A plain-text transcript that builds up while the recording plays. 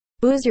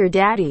Who's your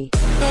daddy?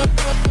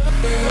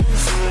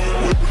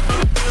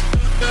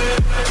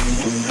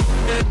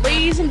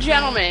 Ladies and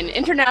gentlemen,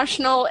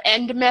 international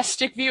and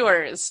domestic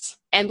viewers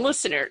and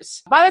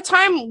listeners, by the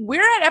time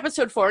we're at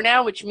episode 4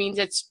 now, which means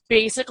it's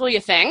basically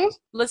a thing.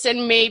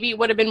 Listen, maybe it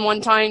would have been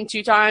 1 time,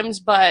 2 times,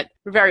 but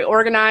we're very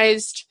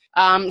organized.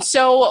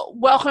 So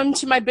welcome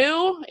to my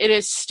boo. It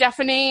is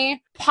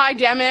Stephanie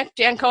Pidemic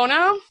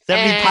Dancona.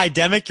 Stephanie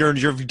Pidemic,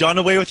 you've done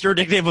away with your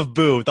nickname of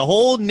Boo. The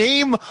whole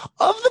name of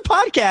the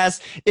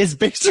podcast is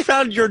based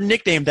around your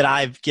nickname that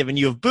I've given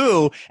you of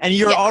Boo, and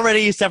you're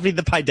already Stephanie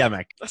the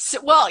Pidemic. So,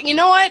 well, you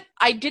know what?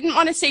 I didn't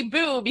want to say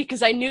Boo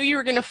because I knew you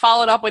were going to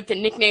follow it up with the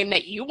nickname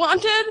that you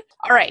wanted.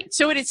 All right,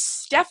 so it is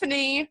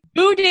Stephanie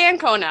Boo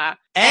Dancona.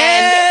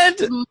 And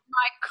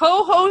my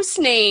co-host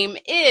name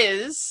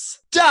is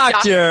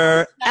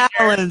Dr.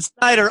 Alan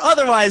Snyder,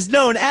 otherwise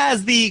known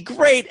as the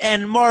great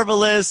and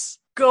marvelous.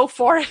 Go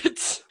for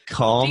it.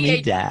 Call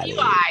me Daddy.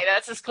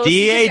 That's as close as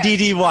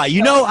D-A-D-D-Y.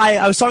 You know,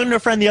 I was talking to a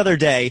friend the other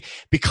day,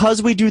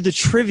 because we do the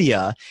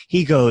trivia,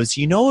 he goes,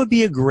 you know what would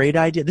be a great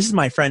idea? This is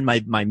my friend,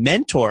 my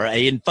mentor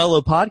and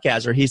fellow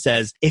podcaster. He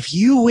says, if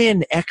you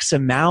win X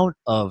amount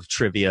of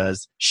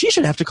trivias, she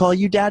should have to call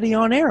you Daddy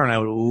on air. And I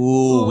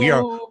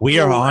went, we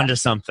are on to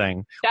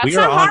something. That's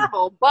not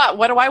horrible, but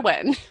what do I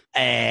win?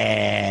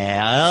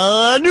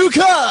 A new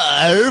car.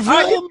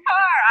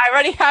 I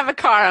already have a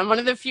car. I'm one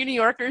of the few New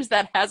Yorkers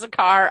that has a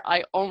car.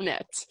 I own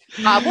it.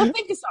 We'll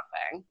think of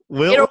something.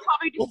 It'll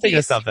probably just think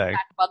of something.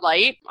 Bud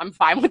Light. I'm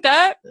fine with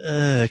that.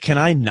 Can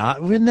I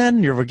not win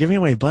then? You're giving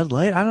away Bud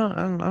Light? I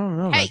don't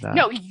know about that.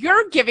 No,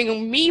 you're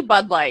giving me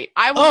Bud Light.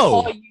 I will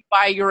call you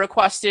by your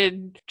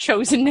requested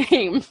chosen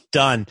name.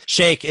 Done.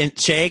 Shake.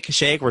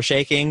 We're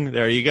shaking.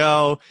 There you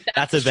go.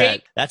 That's a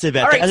bet. That's a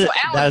bet. All right, so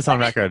Alan, that is on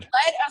record.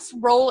 Let us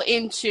roll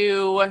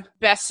into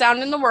best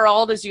sound in the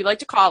world, as you like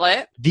to call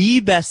it.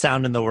 The best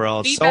sound in the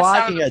world. So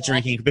I can get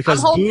drinking because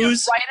I'm holding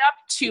booze. it right up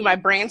to my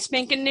brand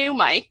spanking new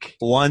mic.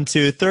 1,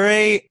 2,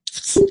 3.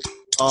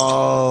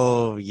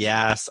 Oh,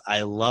 yes.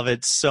 I love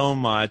it so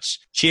much.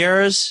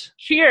 Cheers.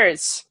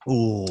 Cheers.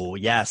 Ooh,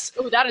 yes.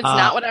 Ooh, that is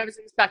not what I was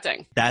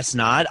expecting. That's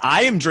not.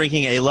 I am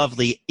drinking a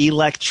lovely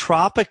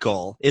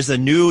Electropical. Is a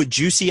new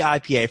juicy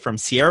IPA from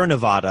Sierra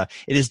Nevada.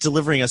 It is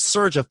delivering a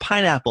surge of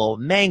pineapple,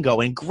 mango,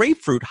 and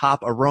grapefruit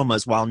hop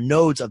aromas while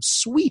nodes of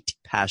sweet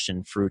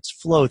passion fruits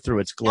flow through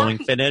its glowing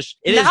finish.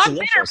 It is delicious. Not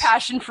bitter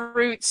passion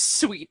fruit,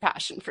 sweet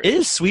passion fruit. It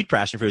is sweet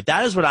passion fruit.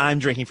 That is what I'm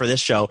drinking for this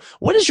show.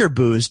 What is your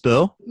booze,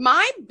 Boo?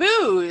 My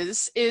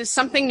booze is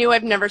something new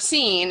I've never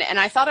seen, and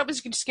I thought it was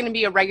just going to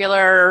be a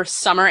regular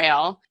summer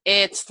ale.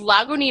 It's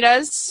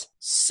Lagunitas,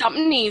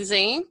 something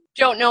easy.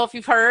 Don't know if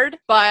you've heard,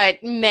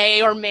 but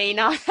may or may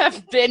not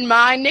have been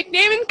my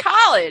nickname in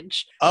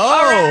college.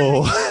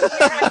 Oh.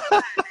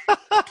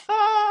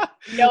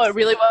 No, it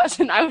really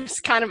wasn't. I was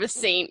kind of a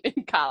saint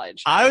in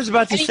college. I was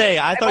about to say,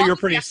 I thought you were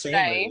pretty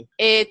saintly.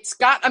 It's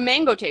got a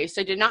mango taste.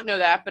 I did not know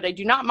that, but I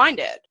do not mind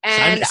it.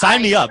 And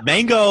sign me up.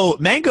 Mango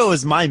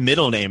is my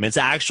middle name. It's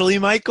actually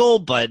Michael,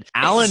 but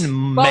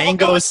Alan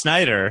Mango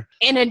Snyder.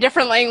 In a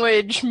different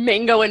language,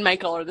 Mango and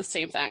Michael are the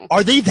same thing.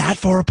 Are they that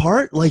far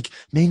apart? Like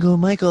Mango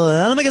and Michael,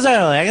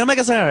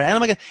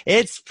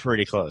 it's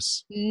pretty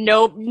close.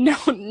 Nope.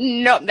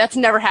 No, that's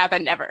never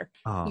happened ever.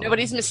 Oh.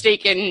 Nobody's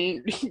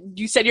mistaken.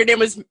 You said your name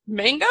was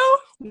Mango?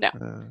 No.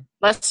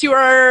 Unless you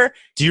are.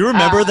 Do you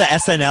remember the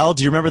SNL?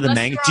 Do you remember the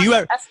Mango? Do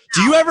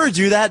you ever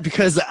do that?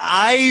 Because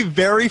I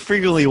very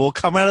frequently will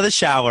come out of the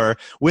shower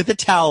with a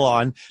towel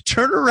on,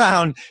 turn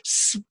around,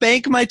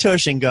 spank my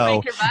tush, and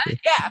go,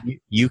 yeah.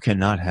 You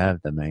cannot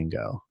have the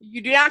mango.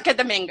 You do not get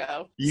the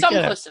mango.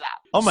 Something close to that.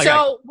 Oh my God.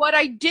 So what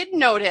I did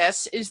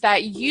notice is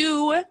that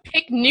you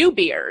pick new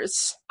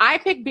beers. I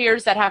pick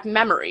beers that have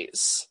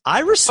memories. I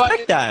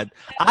respect that.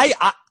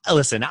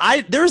 Listen,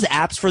 there's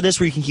apps for this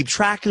where you can keep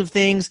track of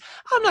things.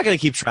 I'm not going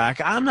to keep track.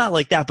 I'm not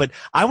like that, but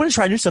I want to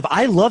try new stuff.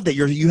 I love that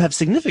you have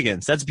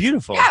significance. That's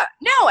beautiful. Yeah,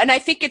 no, and I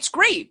think it's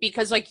great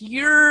because like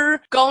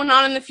you're going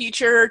on in the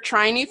future,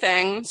 trying new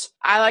things.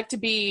 I like to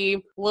be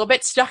a little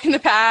bit stuck in the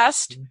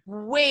past,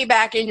 way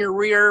back in your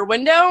rear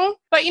window.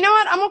 But you know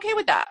what? I'm okay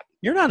with that.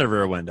 You're not a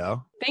rear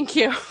window. Thank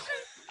you.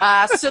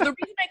 So the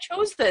reason I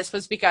chose this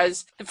was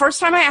because the first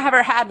time I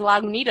ever had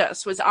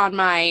Lagunitas was on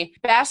my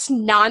best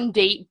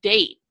non-date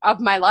date of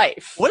my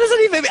life. What does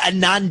it even mean? A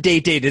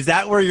non-date date? Is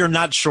that where you're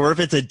not sure if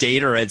it's a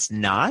date or it's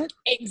not?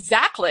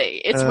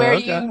 Exactly. It's where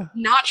you're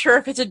not sure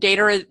if it's a date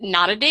or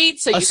not a date,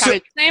 so you kind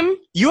of same.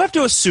 You have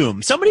to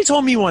assume. Somebody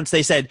told me once,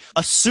 they said,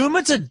 assume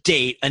it's a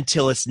date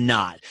until it's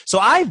not. So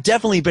I've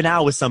definitely been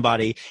out with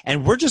somebody,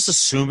 and we're just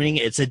assuming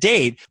it's a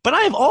date, but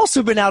I have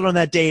also been out on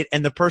that date,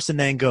 and the person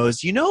then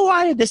goes, you know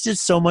why this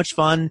is so much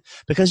fun?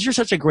 Because you're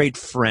such a great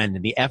friend,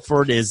 and the F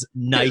word is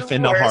knife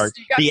in the heart.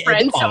 You got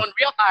friends going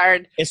real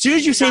hard. As soon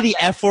as you say the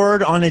F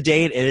word on a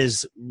date, it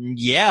is,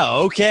 yeah,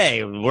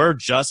 okay, we're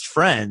just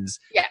friends.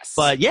 Yes.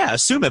 But yeah,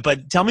 assume it.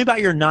 But tell me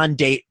about your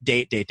non-date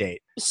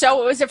date.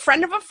 So it was a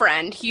friend of a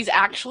friend. He's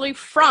actually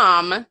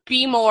from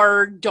Be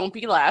More, Don't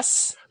Be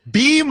Less.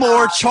 Be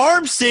more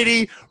Charm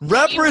City.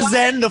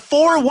 Represent the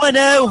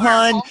 410,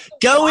 hun.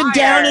 Going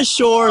down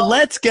ashore.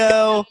 Let's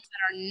go.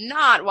 Are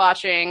not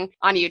watching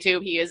on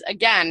YouTube, he is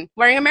again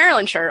wearing a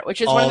Maryland shirt,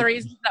 which is one of the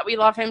reasons that we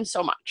love him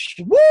so much.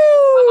 Woo!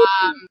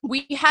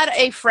 We had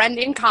a friend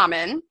in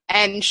common,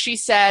 and she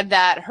said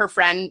that her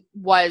friend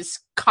was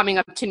coming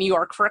up to New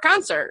York for a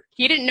concert.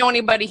 He didn't know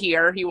anybody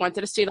here. He wanted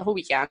to stay the whole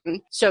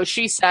weekend. So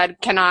she said,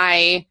 can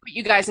I put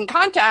you guys in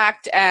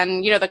contact?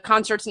 And, the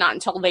concert's not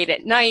until late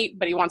at night,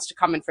 but he wants to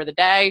come in for the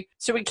day.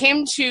 So we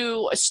came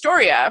to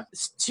Astoria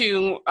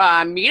to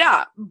meet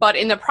up. But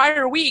in the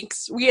prior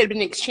weeks, we had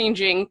been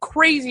exchanging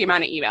crazy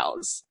amount of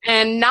emails.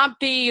 And not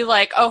the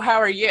like, oh, how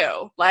are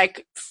you?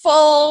 Like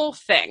full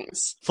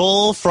things.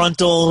 Full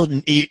frontal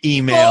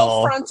email.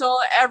 Full frontal,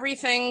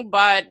 everything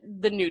but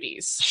the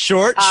nudies.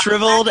 Short,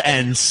 shriveled,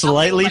 and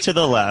slightly to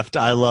the left.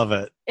 I love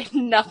it.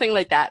 Nothing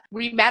like that.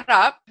 We met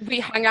up. We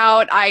hung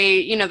out.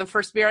 The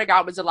first beer I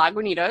got was a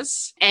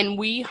Lagunitas. And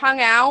we hung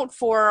out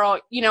for,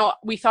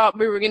 we thought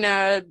we were going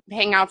to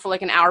hang out for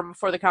like an hour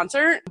before the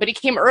concert. But he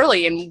came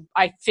early and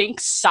I think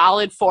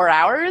solid 4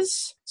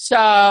 hours.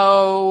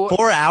 So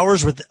 4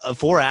 hours with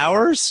 4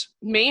 hours?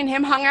 Me and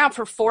him hung out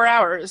for 4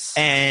 hours.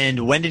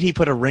 And when did he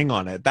put a ring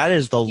on it? That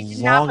is the He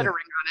did not put a ring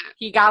on it.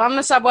 He got on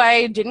the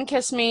subway, didn't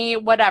kiss me,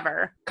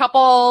 whatever.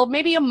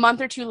 Maybe a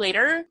month or two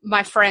later,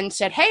 my friend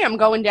said, hey, I'm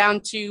going down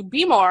to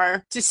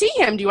Bmore to see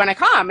him. Do you want to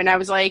come? And I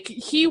was like,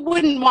 he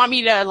wouldn't want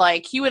me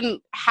to, he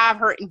wouldn't have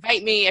her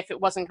invite me if it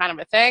wasn't kind of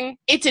a thing.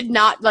 It did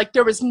not,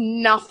 there was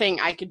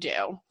nothing I could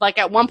do.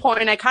 At one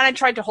point, I kind of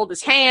tried to hold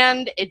his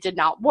hand. It did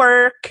not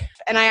work.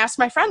 And I asked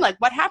my friend,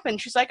 what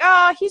happened? She's like,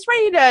 he's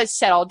ready to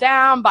settle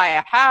down, buy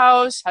a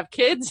house, have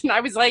kids. And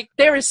I was like,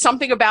 there is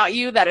something about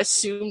you that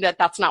assumed that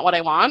that's not what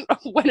I want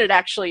when it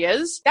actually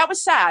is. That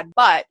was sad,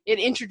 but it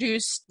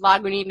introduced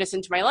Lagunitas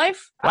into my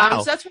life. Wow.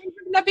 So that's why I'm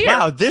drinking that beer.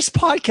 Wow, this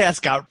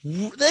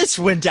podcast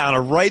went down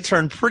a right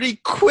turn pretty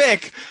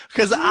quick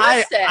because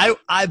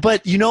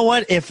but you know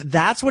what? If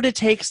that's what it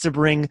takes to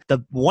bring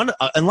the one,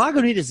 and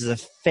Lagunitas is a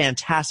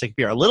fantastic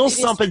beer. A little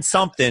something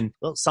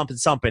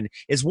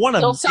is one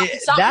of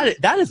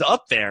that is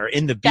up there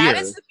in the beer. That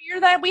is the beer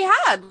that we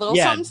had.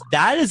 Something.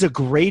 That is a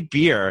great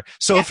beer.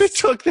 So if it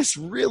took this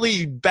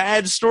really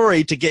bad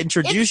story to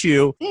introduce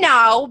you,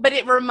 no, but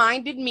it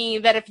reminded me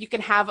that if you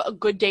can have a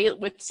good date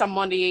with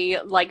somebody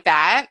like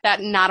that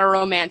not a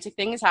romantic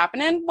thing is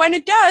happening. When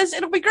it does,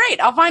 it'll be great.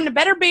 I'll find a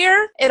better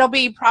beer. It'll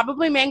be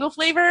probably mango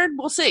flavored.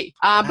 We'll see.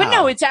 But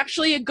no, it's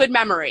actually a good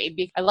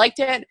memory. I liked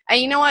it.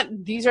 And you know what?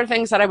 These are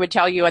things that I would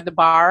tell you at the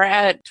bar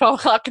at 12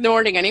 o'clock in the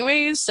morning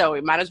anyways, so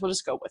we might as well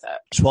just go with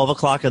it. 12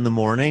 o'clock in the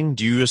morning?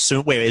 Do you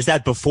assume, is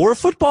that before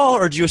football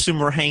or do you assume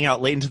we're hanging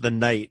out late into the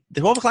night?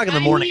 12 o'clock in the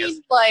morning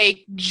is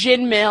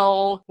gin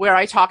mill where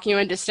I talk you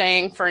into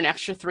staying for an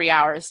extra 3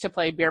 hours to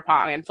play beer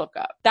pong and flip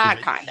cup.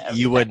 That kind of.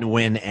 You wouldn't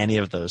win any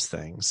of those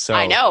things. So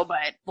I know,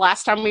 but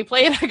last time we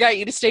played, I got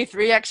you to stay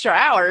 3 extra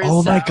hours.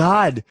 Oh my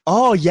God.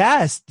 Oh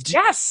yes.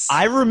 Yes.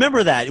 I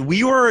remember that.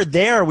 We were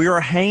there. We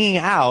were hanging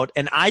out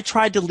and I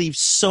tried to leave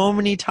so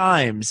many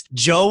times.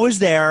 Joe was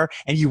there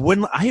and you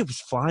wouldn't. I was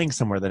flying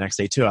somewhere the next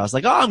day too. I was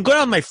like, I'm going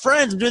out with my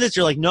friends. I'm doing this.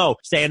 You're like, no,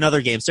 stay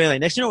another game. So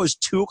next thing you know, it was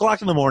 2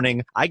 o'clock in the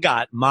morning. I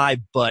got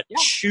my butt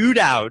chewed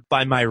out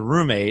by my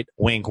roommate.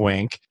 Wink,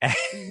 wink.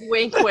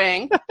 Wink,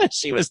 wink.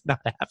 She was not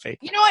happy.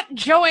 You know what?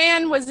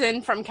 Joanne was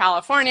in from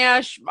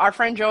California. Our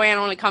friend Joanne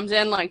only comes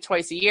in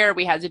twice a year.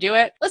 We had to do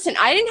it. Listen,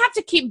 I didn't have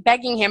to keep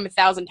begging him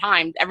 1,000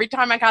 times. Every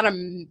time I got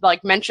him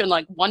mention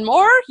one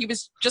more, he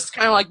was just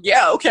kind of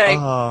yeah, okay.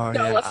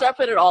 Let's not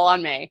put it all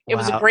on me. It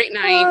was a great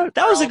night.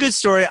 That was a good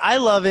story. I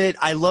love it.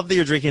 I love that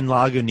you're drinking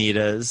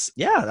Lagunitas.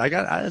 Yeah, I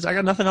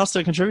got nothing else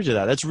to contribute to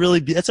that.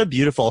 That's a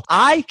beautiful.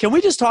 Can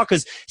we just talk,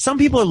 because some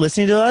people are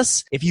listening to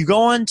us. If you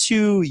go on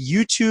to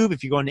YouTube,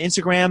 if you go on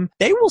Instagram,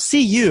 they will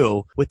see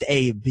you with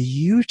a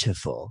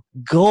beautiful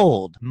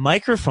gold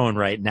microphone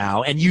right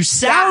now, and you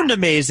sound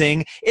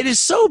amazing. It is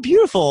so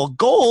beautiful.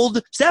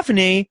 Gold.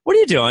 Stephanie, what are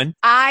you doing?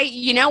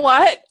 You know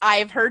what?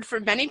 I've heard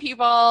from many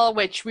people,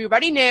 which we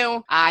already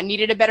knew, I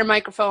needed a better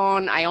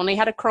microphone. I only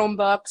had a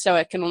Chromebook, so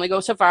it can only go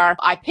so far.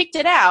 I picked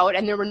it out,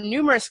 and there were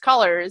numerous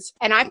colors,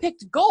 and I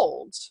picked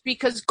gold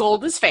because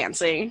gold is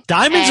fancy.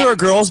 Diamonds are a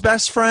girl's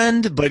best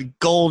friend, but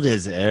gold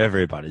is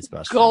everybody's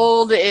best friend.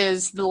 Gold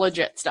is the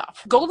legit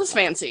stuff. Gold is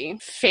fancy.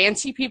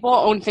 Fancy people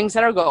own things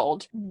that are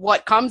gold.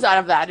 What comes out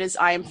of that is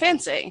I am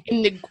fancy.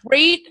 In the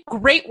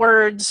great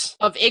words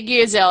of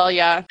Iggy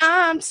Azalea,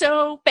 I'm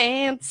so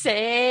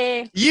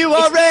fancy. You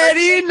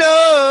already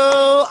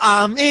know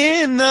I'm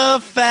in the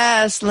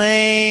fast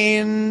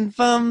lane.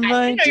 I didn't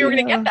know you were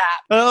going to get that.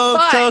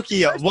 Oh,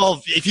 Tokyo.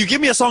 Well, if you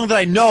give me a song that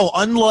I know,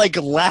 unlike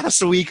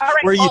last week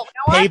where you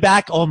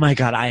payback. Oh my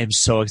God, I am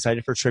so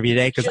excited for trivia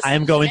day because I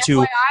am going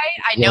to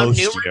I know roast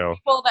numerous you.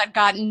 people that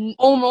got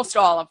almost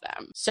all of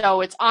them,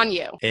 so it's on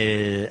you.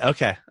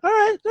 Okay, all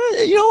right.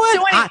 You know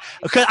what?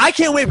 So I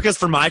can't wait because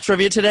for my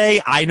trivia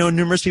today, I know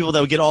numerous people that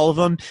will get all of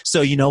them.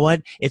 So you know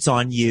what? It's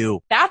on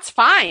you. That's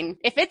fine.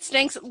 If it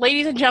stinks,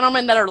 ladies and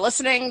gentlemen that are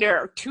listening, there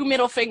are 2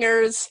 middle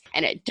fingers,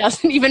 and it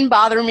doesn't even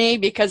bother me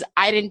because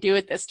I didn't do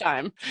it this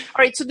time.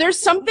 All right, so there's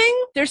something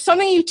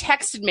you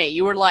texted me.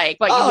 You were like,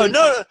 "But Oh you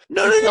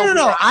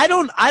no! I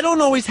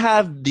don't always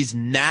have these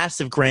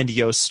massive,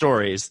 grandiose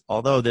stories.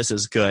 Although this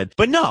is good,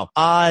 but no.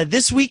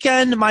 This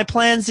weekend my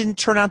plans didn't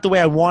turn out the way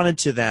I wanted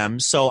to them,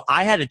 so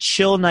I had a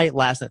chill night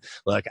last night.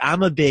 Look,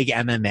 I'm a big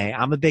MMA,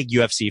 I'm a big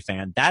UFC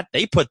fan. That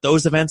they put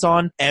those events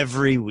on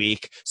every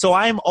week, so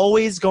I am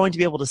always going to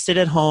be able to sit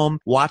at home,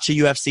 watch a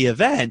UFC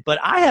event. But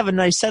I have a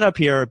nice setup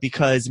here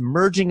because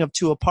merging of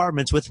 2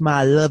 apartments with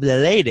my lovely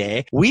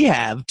lady, we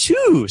have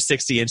 2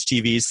 60-inch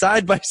TVs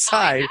side by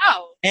side. I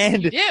know.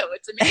 And you do.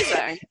 It's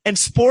amazing. And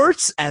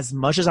sports, as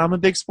much as I'm a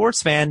big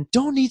sports fan,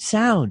 don't need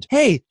sound.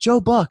 Hey, Joe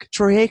Buck,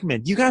 Troy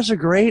Aikman, you guys are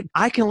great.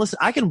 I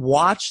can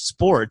watch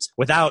sports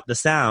without the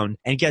sound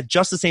and get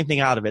just the same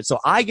thing out of it. So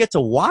I get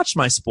to watch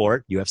my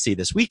sport, UFC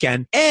this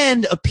weekend,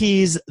 and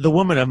appease the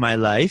woman of my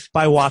life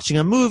by watching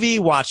a movie,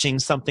 watching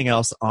something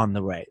else on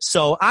the way.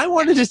 So I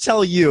wanted to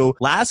tell you,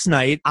 last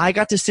night, I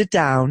got to sit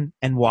down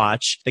and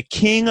watch The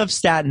King of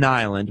Staten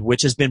Island,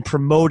 which has been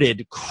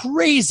promoted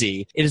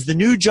crazy. It is the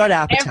new Judd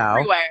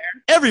Apatow.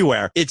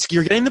 Everywhere.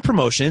 You're getting the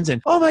promotions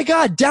and, oh my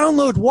God,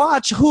 download,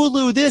 watch,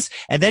 Hulu, this.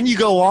 And then you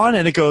go on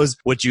and it goes,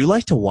 would you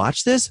like to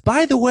watch this?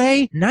 By the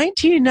way,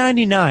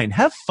 $19.99.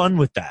 Have fun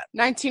with that.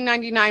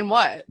 $19.99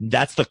 what?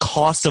 That's the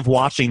cost of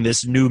watching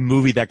this new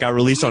movie that got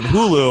released on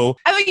Hulu.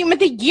 I thought you meant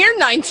the year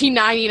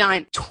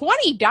 $19.99.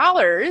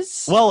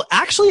 $20. Well,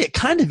 actually, it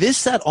kind of is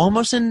set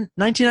almost in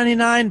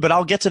 $19.99, but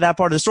I'll get to that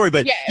part of the story.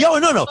 But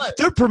no.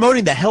 They're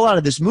promoting the hell out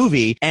of this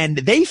movie, and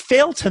they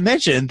failed to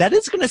mention that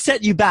it's going to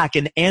set you back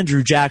in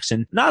Andrew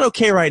Jackson. Not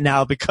okay right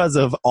now because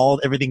of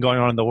everything going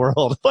on in the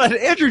world. But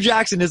Andrew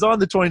Jackson is on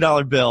the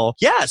 $20 bill.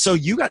 Yeah, so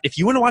if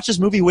you want to watch this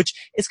movie, which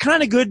is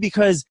kind of good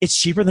because it's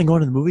cheaper than going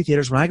to the movie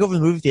theaters. When I go to the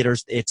movie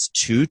theaters, it's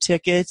 2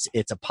 tickets,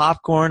 it's a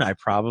popcorn. I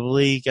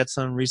probably get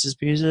some Reese's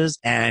Pieces.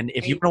 And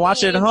if you want to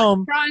watch it at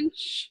home,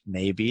 Crunch.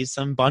 Maybe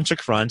some Bunch of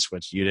Crunch,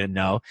 which you didn't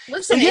know.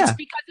 Listen, it's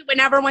because it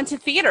never went to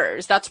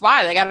theaters. That's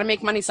why. They got to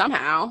make money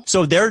somehow.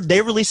 So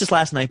they released this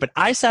last night, but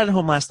I sat at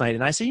home last night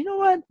and I said, you know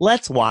what?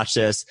 Let's watch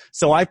this.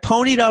 So I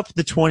ponied up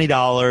the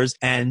 $20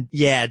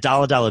 and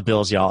dollar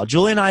bills, y'all.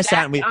 Julie and I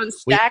sat and on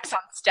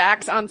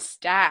stacks on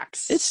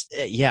stacks. It's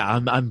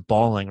I'm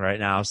bawling right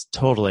now,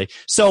 totally.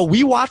 So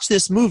we watched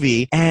this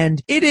movie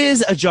and it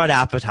is a Judd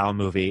Apatow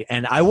movie,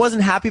 and I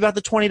wasn't happy about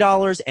the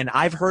 $20, and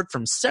I've heard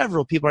from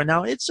several people right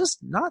now it's just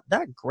not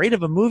that great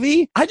of a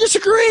movie. I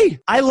disagree.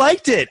 I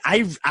liked it.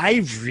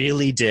 I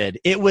really did.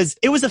 It was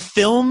a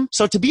film.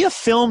 So to be a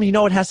film,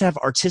 it has to have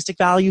artistic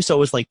value. So it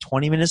was like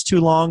 20 minutes too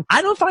long.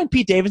 I don't find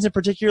Pete Davidson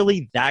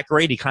particularly that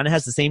great. He kind of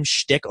has the same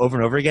shtick over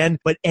and over again,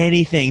 but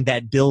anything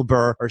that Bill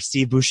Burr or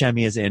Steve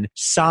Buscemi is in,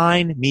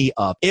 sign me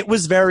up. It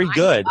was very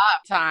good.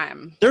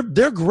 Time.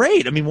 They're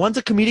great. I mean, one's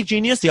a comedic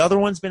genius. The other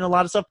one's been a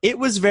lot of stuff. It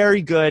was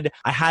very good.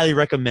 I highly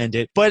recommend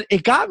it. But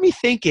it got me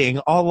thinking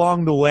all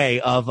along the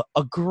way of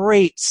a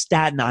great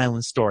Staten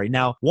Island story.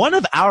 Now, one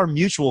of our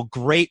mutual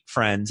great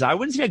friends, I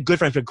wouldn't say good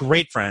friends, but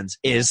great friends,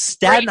 is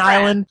Staten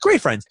Island.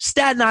 Great friends.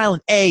 Staten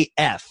Island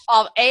AF.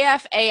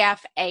 AF.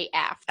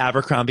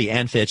 Abercrombie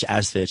and Fitch,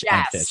 as Fitch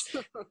and Fitch.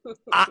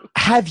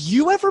 Have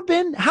you ever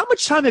been? How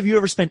much time have you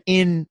ever spent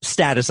in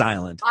Staten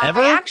Island?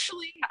 Ever?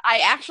 I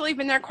actually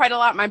been there quite a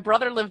lot. My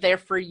brother lived there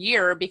for a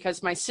year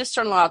because my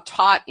sister-in-law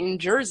taught in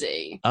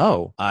Jersey.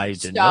 Oh, I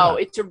didn't know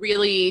that. It's a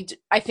really,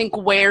 I think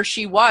where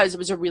she was, it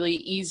was a really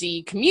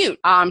easy commute.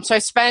 So I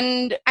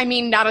spend,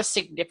 not a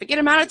significant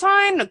amount of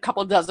time, a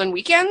couple dozen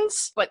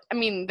weekends, but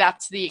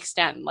that's the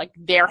extent. Like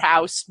their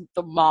house,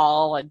 the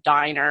mall, a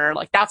diner,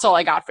 like that's all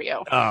I got for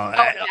you.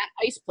 That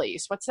ice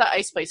place. What's that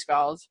ice place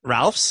called?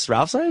 Ralph's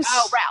Ice?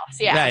 Oh, Ralph's,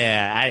 yeah.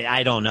 Yeah.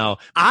 I don't know.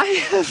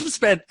 I've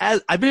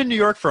been in New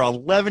York for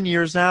 11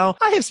 years now.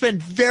 I have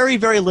spent very,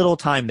 very little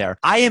time there.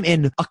 I am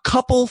in a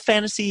couple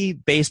fantasy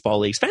baseball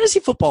leagues. Fantasy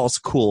football is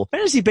cool.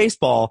 Fantasy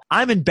baseball,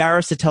 I'm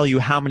embarrassed to tell you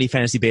how many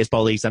fantasy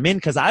baseball leagues I'm in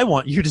because I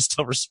want you to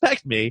still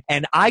respect me.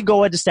 And I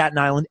go into Staten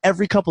Island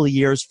every couple of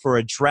years for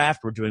a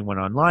draft. We're doing one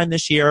online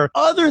this year.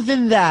 Other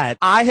than that,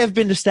 I have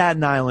been to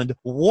Staten Island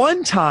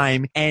one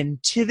time,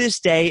 and to this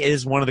day, it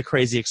is one of the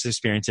craziest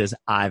experiences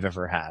I've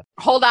ever had.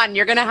 Hold on,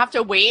 you're going to have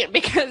to wait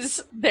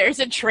because there's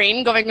a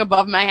train going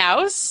above my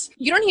house.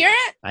 You don't hear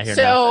it? I hear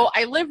So nothing.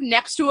 I live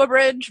next to a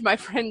bridge. My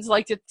friends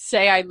like to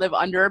say I live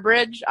under a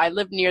bridge. I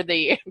live near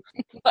the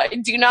I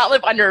do not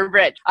live under a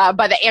bridge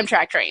by the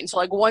Amtrak train. So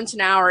like once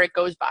an hour it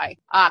goes by.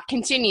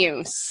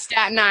 Continue.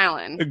 Staten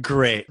Island.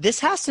 Great. This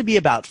has to be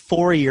about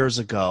 4 years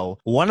ago.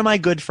 One of my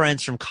good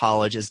friends from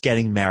college is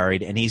getting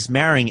married, and he's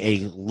marrying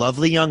a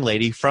lovely young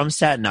lady from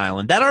Staten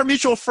Island that our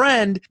mutual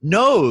friend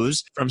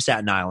knows from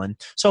Staten Island.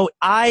 So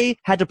I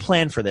had to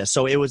plan for this.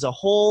 So it was a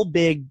whole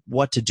big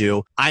what to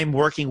do. I'm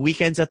working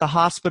weekends at the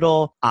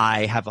hospital.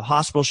 I have a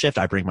hospital shift.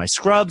 I bring my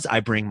scrubs. I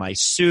bring my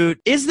suit.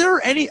 Is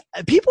there any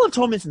people have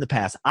told me this in the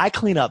past? I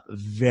clean up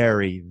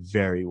very,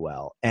 very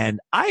well, and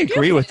I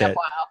agree with it.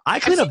 I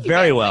clean up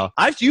very well.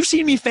 You've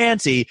seen me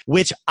fancy,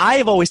 which I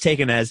have always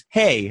taken as,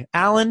 hey,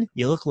 Alan,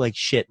 you look like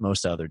shit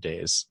most other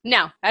days.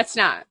 No, that's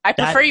not. I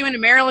prefer you in a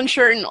Maryland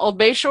shirt and Old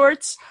Bay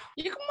shorts.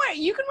 You can wear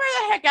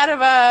the heck out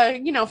of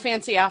a,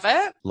 fancy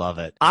outfit. Love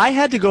it. I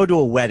had to go to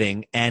a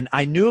wedding, and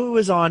I knew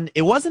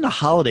it wasn't a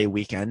holiday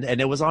weekend, and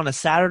it was on a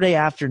Saturday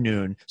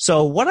afternoon.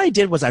 So what I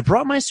did was I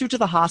brought my suit to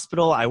the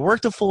hospital. I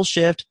worked a full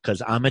shift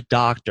because I'm a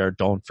doctor,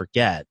 don't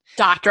forget.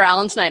 Dr.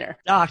 Alan Snyder.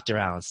 Dr.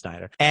 Alan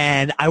Snyder.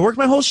 And I worked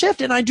my whole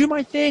shift, and I do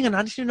my thing, and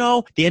I just,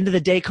 the end of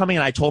the day coming,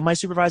 and I told my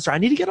supervisor I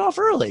need to get off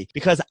early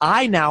because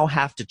I now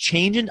have to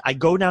change it. I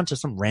go down to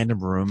some random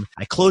room.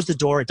 I close the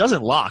door. It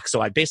doesn't lock,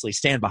 so I basically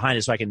stand behind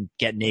it so I can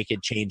get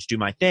naked, change, do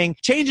my thing,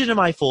 change into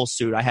my full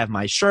suit. I have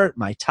my shirt,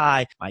 my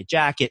tie, my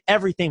jacket,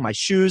 everything, my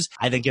shoes.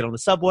 I then get on the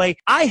subway.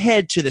 I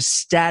head to the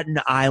Staten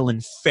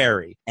Island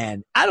ferry.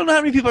 And I don't know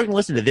how many people are going to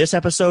listen to this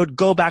episode.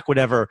 Go back,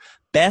 whatever.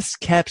 Best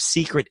kept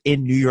secret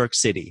in New York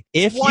City.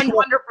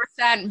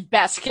 100%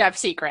 best kept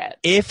secret.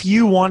 If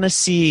you want to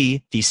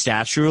see the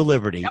Statue of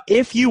Liberty,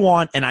 if you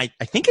want, and I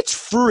think it's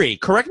free.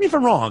 Correct me if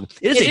I'm wrong.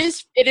 It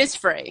is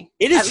free.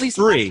 It is At least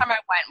free. the last time I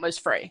went was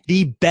free.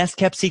 The best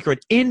kept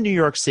secret in New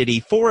York City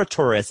for a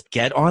tourist.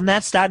 Get on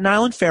that Staten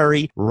Island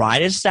ferry, ride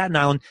to Staten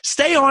Island,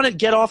 stay on it,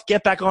 get off,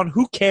 get back on.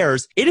 Who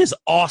cares? It is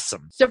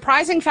awesome.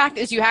 Surprising fact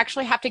is you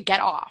actually have to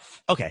get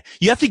off. Okay.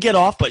 You have to get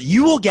off, but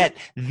you will get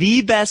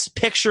the best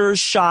pictures,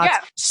 shots. Yeah.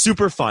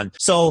 Super fun.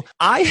 So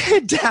I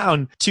head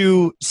down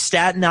to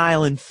Staten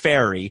Island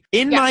ferry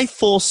in my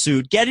full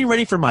suit, getting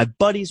ready for my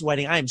buddy's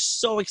wedding. I am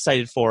so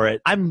excited for it.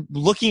 I'm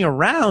looking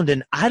around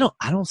and I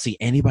don't see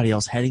anybody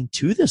else heading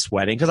to this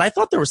wedding because I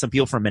thought there were some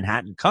people from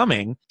Manhattan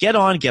coming. Get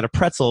a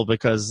pretzel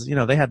because,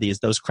 they had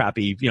those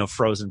crappy,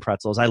 frozen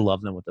pretzels. I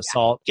love them with the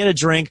salt. Get a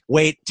drink.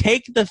 Wait,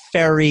 take the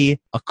ferry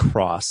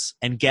across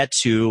and get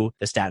to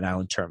the Staten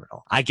Island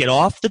terminal. I get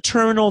off the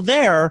terminal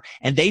there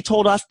and they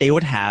told us they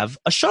would have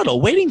a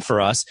shuttle waiting for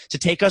us to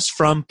take us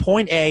from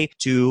point A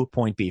to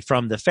point B,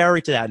 from the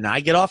ferry to that. And I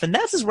get off, and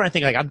that's where I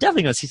think, I'm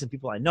definitely going to see some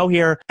people I know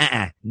here.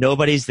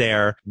 Nobody's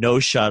there. No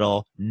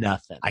shuttle.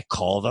 Nothing. I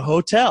call the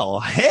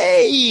hotel.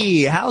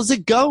 Hey, how's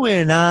it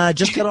going?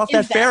 Just got off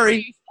that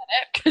ferry.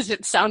 Because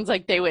it sounds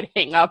like they would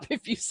hang up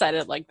if you said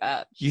it like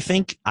that. You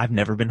think I've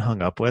never been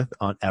hung up with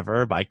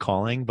ever by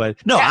calling? But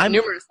no,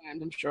 numerous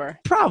times, I'm sure.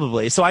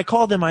 Probably. So I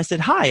called them. I said,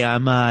 "Hi,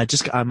 I'm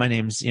my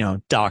name's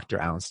Dr.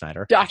 Alan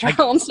Snyder. Dr.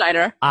 Alan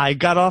Snyder. I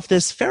got off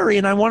this ferry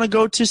and I want to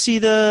go to see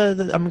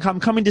I'm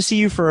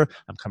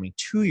coming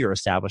to your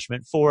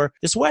establishment for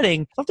this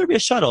wedding. I thought there'd be a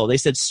shuttle." They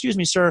said, "Excuse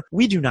me, sir,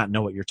 we do not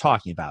know what you're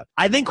talking about."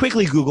 I then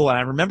quickly Google and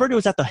I remembered it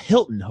was at the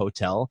Hilton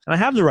Hotel, and I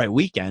have the right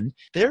weekend.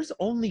 There's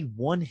only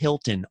one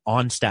Hilton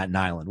on Staten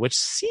Island, which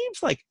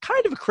seems like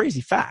kind of a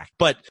crazy fact.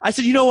 But I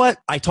said, you know what?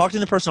 I talked to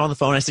the person on the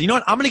phone. I said, you know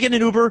what? I'm going to get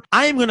an Uber.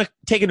 I am going to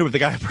take an Uber.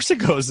 The person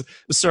goes,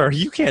 "Sir,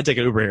 you can't take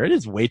an Uber here. It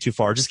is way too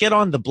far. Just get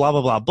on the blah,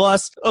 blah, blah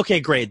bus."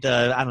 Okay, great.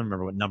 I don't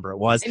remember what number it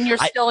was. And you're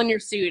still in your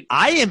suit.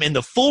 I am in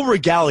the full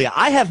regalia.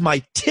 I have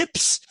my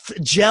tips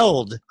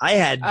gelled. I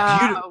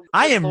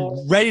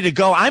am ready to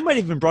go. I might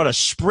have even brought a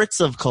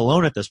spritz of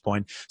cologne at this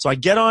point. So I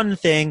get on the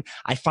thing.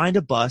 I find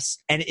a bus,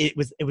 and it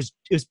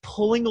was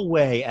pulling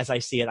away as I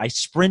see it. I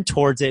sprint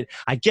towards it.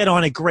 I get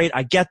on it. Great.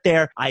 I get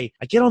there. I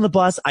get on the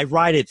bus. I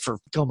ride it for,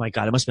 oh my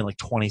God, it must have been like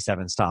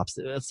 27 stops.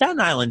 Staten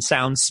Island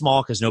sounds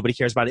small because nobody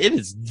cares about it. It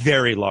is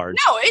very large.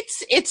 No,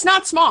 it's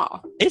not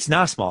small. It's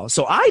not small.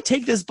 So I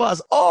take this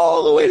bus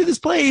all the way to this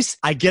place.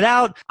 I get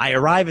out. I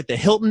arrive at the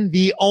Hilton,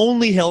 the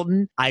only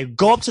Hilton. I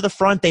go up to the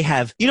front. They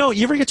have, you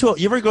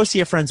ever go see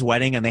a friend's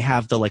wedding and they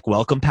have the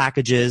welcome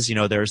packages.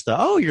 There's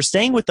you're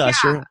staying with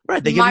us. Yeah.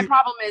 My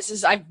problem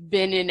is I've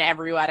been in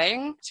every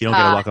wedding. So you don't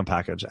get a welcome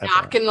package.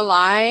 Not gonna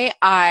lie,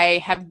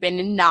 I have been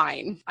in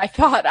 9. I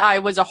thought I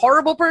was a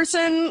horrible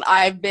person.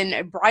 I've been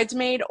a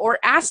bridesmaid or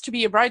asked to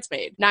be a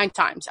bridesmaid 9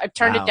 times. I've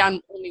turned it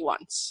down only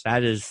once.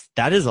 That is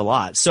a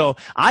lot. So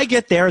I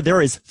get there.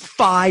 There is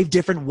 5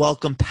 different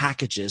welcome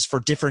packages for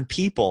different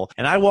people.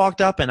 And I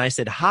walked up and I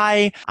said,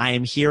 "Hi, I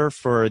am here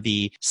for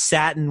the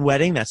Satin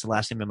wedding." That's the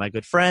last name of my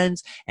good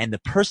friends. And the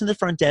person at the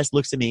front desk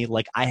looks at me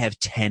like I have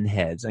 10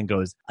 heads and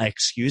goes,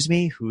 "Excuse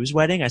me, whose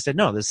wedding?" I said,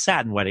 "No, the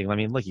Satin wedding. I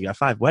mean, look, you got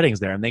 5 weddings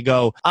there." And they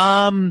go,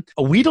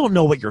 "We don't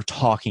know what you're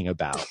talking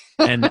about."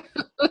 And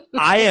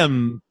I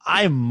am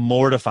I'm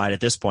mortified at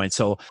this point.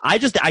 So I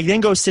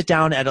then go sit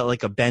down at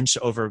a bench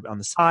over on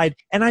the side,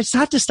 and I just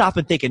have to stop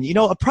and think. And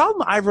a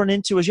problem I've run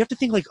into is you have to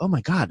think like, oh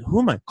my God, who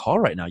am I call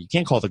right now? You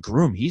can't call the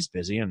groom. He's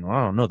busy. And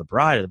I don't know, the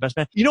bride or the best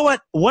man. You know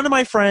what? One of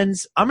my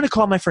friends, I'm going to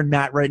call my friend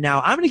Matt right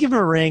now. I'm going to give him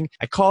a ring.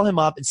 I call him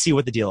up and see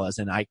what the deal is.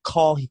 And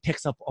he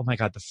picks up. Oh my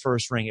God, the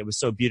first ring. It was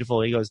so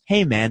beautiful. He goes,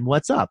 hey man,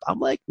 what's up? I'm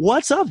like,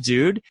 what's up,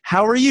 dude?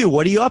 How are you?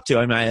 What are you up to?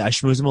 I mean, I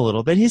schmooze him a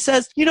little bit. He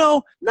says,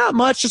 not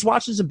much, just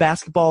watching some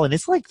basketball. And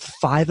it's like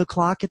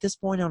 5:00 at this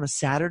point on a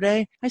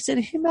Saturday. I said,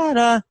 hey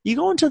Matt, you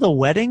going to the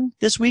wedding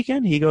this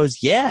weekend? He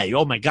goes, yeah.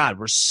 Oh my God,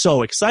 we're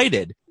so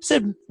excited. I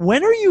said,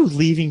 when are you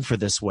leaving for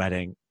this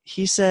wedding?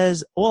 He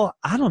says, well,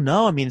 I don't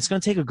know. I mean, it's going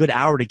to take a good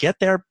hour to get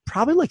there,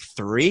 probably like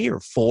 3 or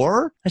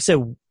 4. I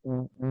said,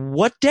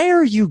 what day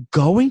are you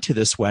going to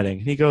this wedding?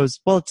 And he goes,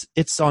 well,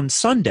 it's on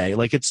Sunday.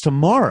 Like it's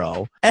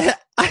tomorrow. And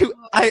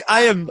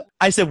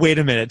I said, wait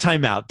a minute,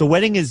 time out. The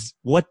wedding is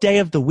what day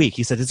of the week?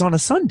 He said, it's on a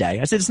Sunday.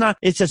 I said,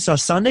 it's just a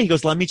Sunday. He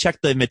goes, let me check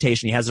the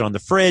invitation. He has it on the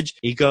fridge.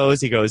 He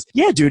goes,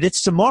 yeah, dude,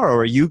 it's tomorrow.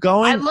 Are you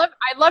going?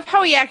 I love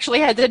how he actually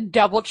had to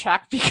double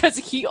check because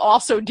he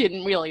also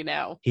didn't really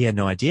know. He had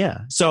no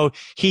idea. So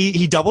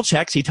he double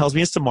checks. He tells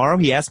me it's tomorrow.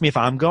 He asked me if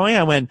I'm going.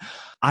 I went,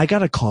 I got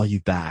to call you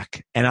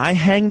back. And I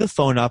hang the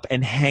phone up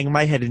and hang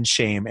my head in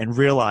shame and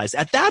realize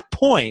at that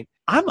point,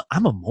 I'm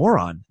a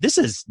moron. This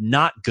is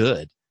not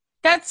good.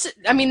 That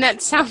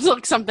sounds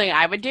like something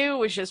I would do,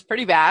 which is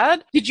pretty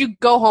bad. Did you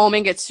go home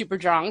and get super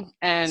drunk?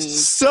 And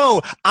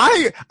so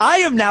I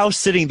am now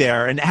sitting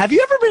there. And have you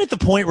ever been at the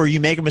point where you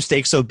make a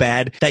mistake so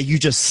bad that you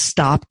just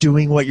stop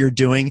doing what you're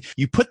doing?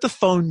 You put the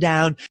phone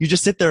down. You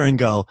just sit there and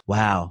go,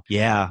 wow,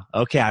 yeah,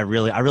 okay, I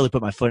really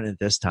put my foot in it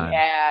this time.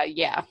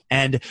 Yeah.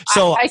 And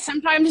so I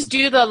sometimes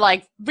do the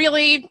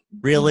really,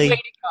 way to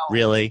go.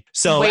 Really.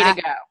 So way to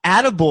go.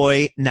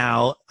 Attaboy,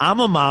 now I'm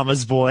a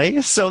mama's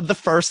boy. So the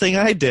first thing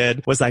I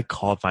did was I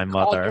called my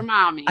mother. Called your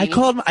mommy.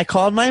 I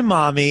called my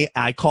mommy.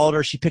 I called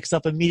her. She picks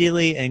up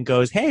immediately and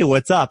goes, hey,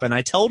 what's up? And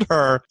I told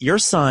her, your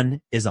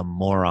son is a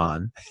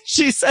moron.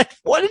 She said,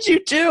 what did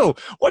you do?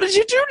 What did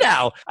you do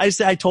now? I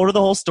told her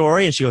the whole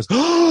story and she goes,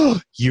 oh,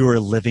 you are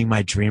living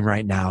my dream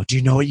right now. Do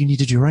you know what you need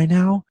to do right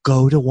now?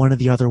 Go to one of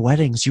the other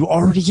weddings. You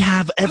already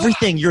have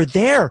everything. You're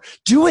there.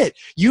 Do it.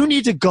 You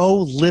need to go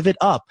live it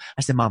up.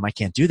 I said, Mom, I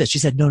can't do this. She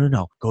said,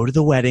 no. Go to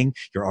the wedding.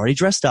 You're already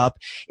dressed up.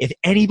 If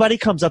anybody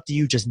comes up to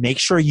you, just make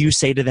sure you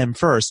say to them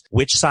first,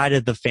 which side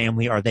of the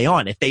family are they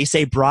on? If they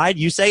say bride,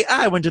 you say,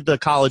 I went to the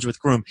college with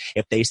groom.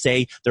 If they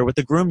say they're with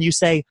the groom, you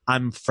say,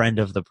 I'm friend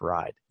of the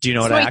bride. Do you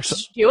know what I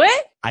actually did you do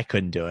it? I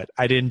couldn't do it.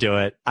 I didn't do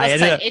it. I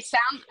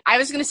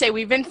was going to say,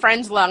 we've been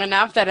friends long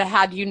enough that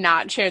had you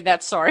not shared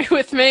that story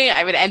with me,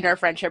 I would end our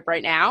friendship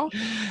right now.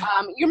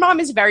 Your mom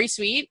is very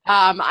sweet.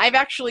 I've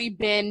actually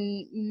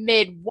been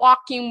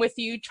mid-walking with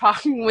you,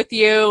 talking with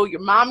you. Your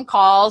mom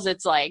calls.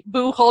 It's like,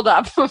 boo, hold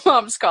up. My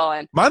mom's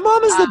calling. My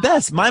mom is the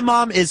best. My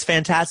mom is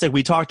fantastic.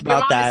 We talked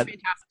about that.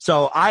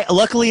 So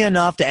luckily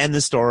enough to end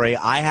the story,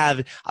 I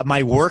have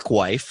my work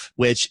wife,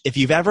 which if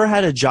you've ever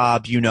had a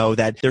job, you know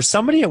that there's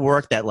somebody at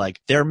work that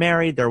they're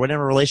married, they're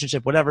whatever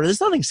relationship, whatever. There's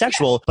nothing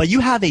sexual, but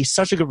you have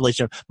such a good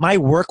relationship. My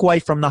work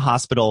wife from the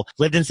hospital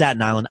lived in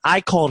Staten Island.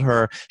 I called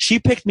her. She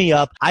picked me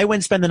up. I went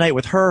and spent the night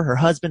with her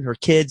husband, her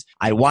kids.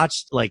 I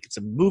watched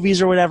some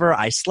movies or whatever.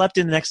 I slept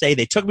in the next day.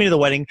 They took me to the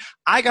wedding.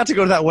 I got to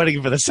go to that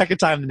wedding for the second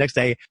time the next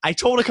day. I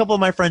told a couple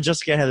of my friends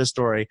just to get ahead of the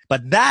story,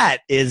 but that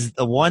is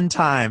the one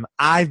time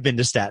I've been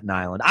to Staten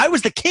Island. I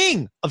was the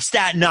king of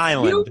Staten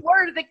Island. You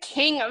were the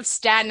king of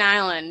Staten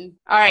Island.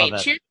 All right,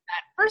 cheers.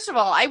 First of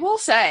all, I will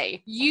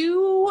say,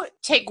 you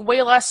take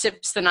way less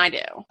sips than I do.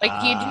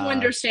 You do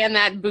understand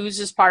that booze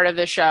is part of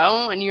the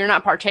show, and you're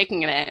not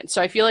partaking in it.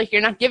 So I feel like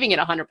you're not giving it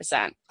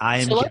 100%.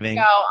 Let's go.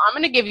 I'm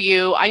going to give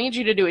you, I need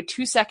you to do a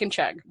 2-second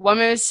chug. 1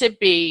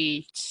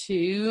 Mississippi,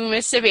 2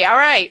 Mississippi. All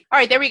right,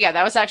 there we go.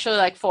 That was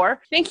actually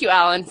 4. Thank you,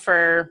 Alan,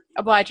 for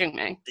obliging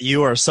me.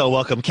 You are so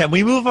welcome. Can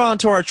we move on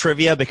to our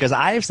trivia? Because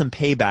I have some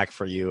payback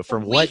for you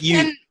from what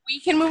you... We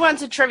can move on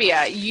to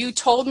trivia. You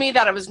told me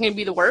that it was going to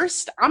be the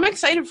worst. I'm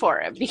excited for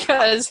it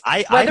because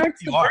whether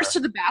it's the worst or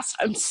the best,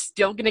 I'm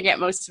still going to get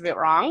most of it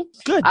wrong.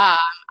 Good.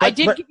 I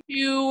did give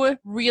you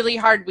really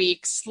hard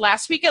weeks.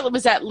 Last week it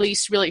was at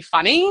least really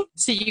funny,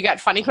 so you got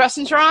funny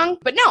questions wrong.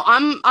 But no,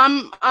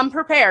 I'm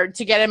prepared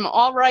to get them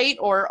all right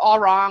or all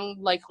wrong,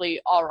 likely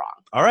all wrong.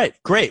 All right,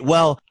 great.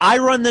 Well, I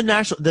run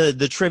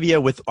the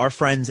trivia with our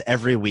friends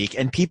every week,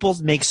 and people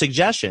make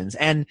suggestions.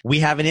 And we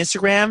have an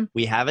Instagram,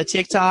 we have a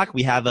TikTok,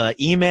 we have an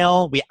email.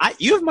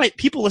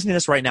 People listening to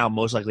this right now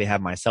most likely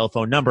have my cell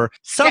phone number.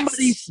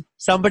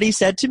 Somebody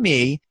said to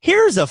me,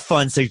 here's a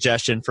fun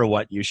suggestion for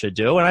what you should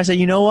do. And I said,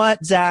 you know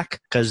what, Zach?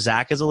 Because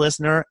Zach is a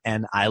listener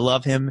and I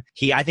love him.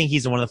 I think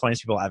he's one of the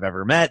funniest people I've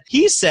ever met.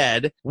 He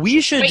said,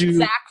 we should do...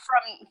 Zach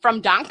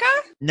from Donka?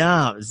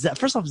 No.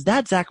 First off,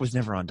 that Zach was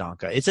never on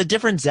Donka. It's a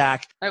different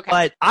Zach. Okay.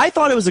 But I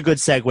thought it was a good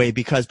segue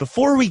because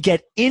before we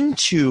get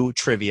into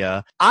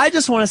trivia, I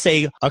just want to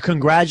say a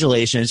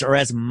congratulations, or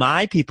as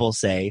my people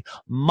say,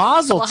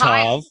 Mazel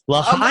Tov,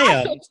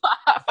 L'chaim,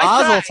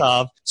 Mazel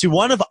Tov, to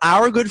one of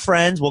our good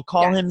friends. We'll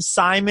call him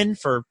Simon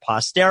for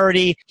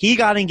posterity. He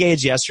got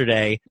engaged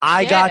yesterday.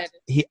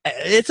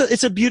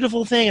 It's a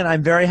beautiful thing, and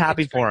I'm very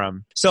happy for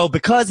him. So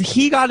because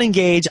he got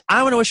engaged,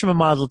 I want to wish him a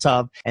mazel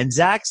tov. And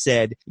Zach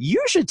said,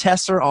 you should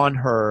test her on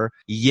her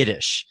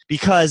Yiddish,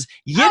 because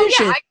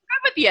Yiddish is...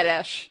 with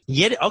Yiddish.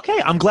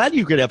 Okay, I'm glad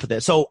you get up with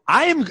it. So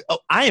I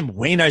am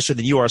way nicer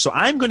than you are. So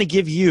I'm going to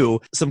give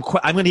you I'm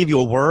going to give you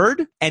a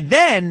word, and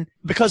then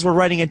because we're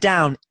writing it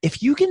down,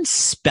 if you can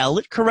spell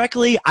it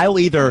correctly, I will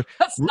either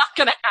that's not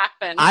going to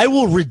happen. I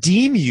will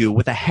redeem you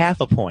with a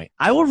half a point.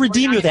 I will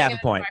redeem you with a half a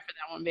point.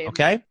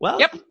 Okay. Well,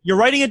 you're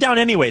writing it down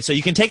anyway, so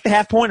you can take the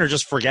half point or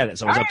just forget it.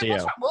 So it's up to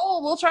you.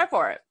 We'll try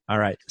for it. All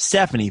right,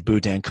 Stephanie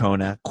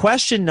Budancona.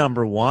 Question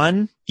number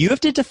 1. You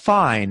have to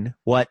define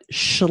what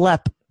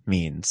schlep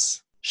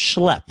means.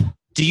 Schlep.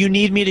 Do you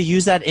need me to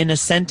use that in a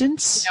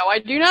sentence? No, I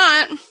do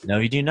not. No,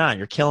 you do not.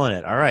 You're killing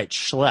it. All right,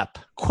 schlep.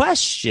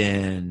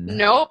 Question.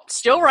 Nope,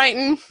 still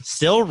writing.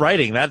 Still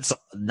writing. That's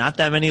not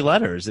that many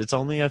letters. It's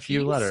only a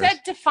few letters. You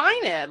said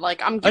define it.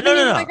 Like, I'm giving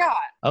you what I got.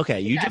 Okay,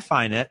 you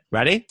define it.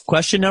 Ready?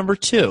 Question number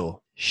 2.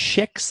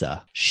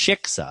 Shiksa.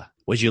 Shiksa.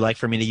 Would you like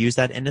for me to use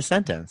that in a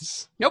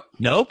sentence? Nope.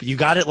 Nope. You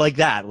got it like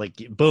that. Like,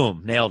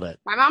 boom, nailed it.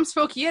 My mom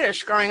spoke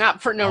Yiddish growing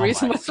up for no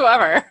reason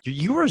whatsoever.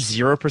 You were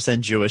 0%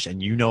 Jewish,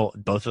 and you know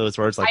both of those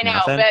words like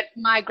nothing? I know, but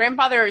my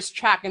grandfather is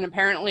Czech, and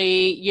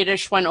apparently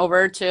Yiddish went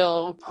over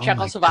to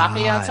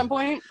Czechoslovakia at some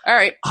point. All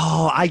right.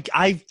 Oh,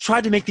 I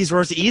tried to make these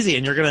words easy,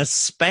 and you're going to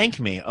spank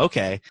me.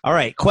 Okay. All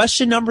right.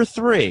 Question number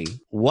 3.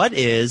 What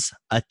is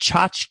a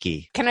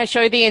tchotchke? Can I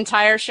show you the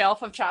entire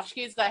shelf of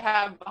tchotchkes that I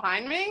have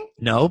behind me?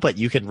 No, but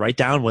you can write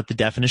down what the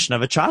definition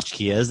of a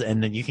tchotchke is,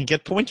 and then you can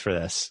get points for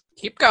this.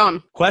 Keep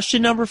going.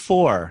 Question number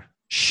 4.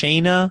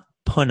 Shana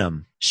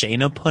Punham.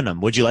 Shana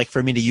Punham. Would you like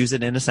for me to use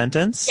it in a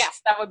sentence?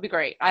 Yes, that would be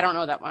great. I don't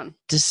know that one.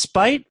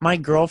 Despite my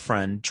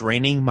girlfriend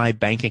draining my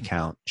bank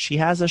account, she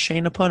has a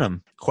Shana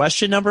Punham.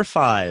 Question number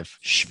 5.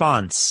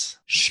 Schwanz.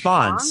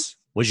 Schwanz.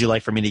 Would you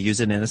like for me to use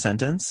it in a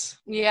sentence?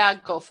 Yeah,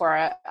 go for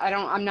it.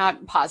 I'm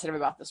not positive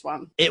about this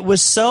one. It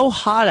was so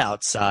hot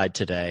outside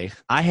today,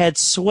 I had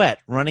sweat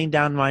running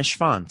down my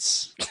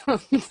schwanz.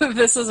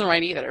 This isn't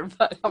right either,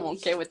 but I'm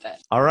okay with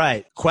it. All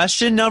right.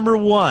 Question number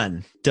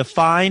 1.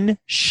 Define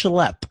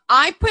schlep.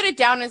 I put it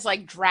down as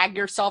like drag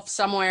yourself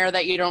somewhere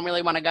that you don't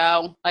really want to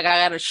go. Like I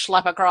got to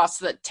schlep across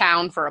the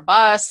town for a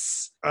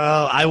bus.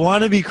 Oh, I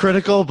want to be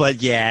critical,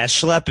 but yeah,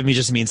 schlep to me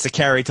just means to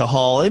carry, to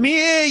haul. I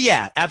mean,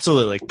 yeah,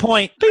 absolutely.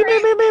 Point. Here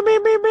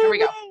we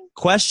go.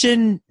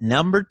 Question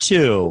number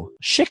 2.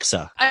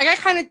 Shiksa. I got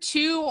kind of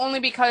 2 only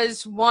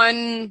because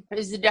 1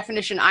 is the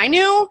definition I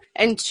knew,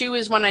 and 2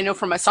 is one I know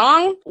from a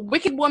song.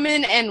 Wicked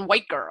Woman and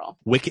White Girl.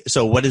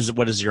 So what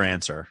is your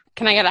answer?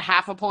 Can I get a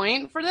half a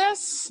point for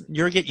this?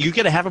 You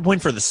get a half a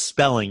point for the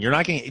spelling. You're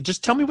not going.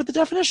 Just tell me what the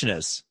definition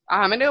is.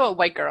 I'm gonna do a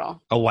white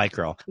girl. A white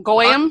girl.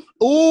 Goyim.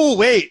 Oh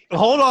wait,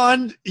 hold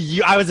on.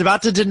 I was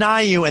about to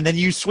deny you, and then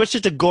you switched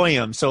it to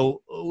goyim.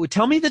 So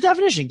tell me the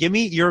definition.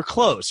 You're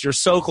close. You're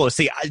so close.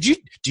 See, do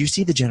you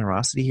see the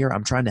generosity here?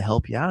 I'm trying to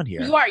help you out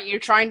here. You are. You're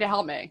trying to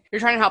help me.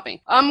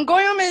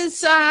 Goyim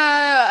is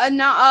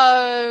I'm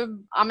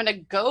gonna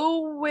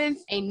go with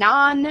a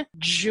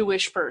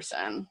non-Jewish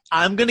person.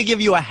 I'm gonna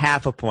give you a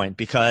half a point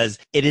because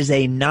it is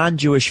a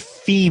non-Jewish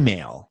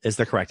female. Is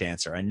the correct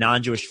answer? A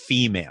non-Jewish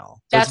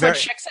female. So that's what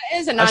Shiksa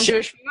is, a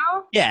non-Jewish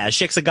female? Yeah,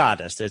 Shiksa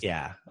goddess.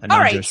 Yeah. All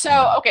right, so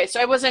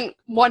I wasn't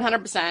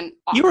 100%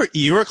 off.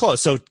 You were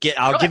close. So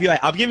I'll give you a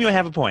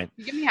half a point.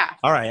 You give me half.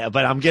 All right,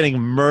 but I'm getting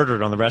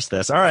murdered on the rest of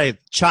this. All right,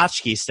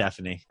 tchotchke,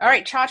 Stephanie. All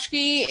right,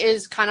 tchotchke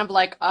is kind of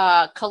like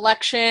a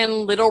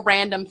collection, little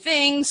random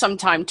things,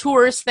 sometimes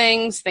tourist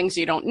things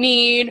you don't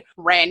need,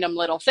 random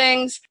little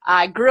things.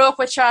 I grew up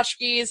with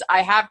tchotchkes.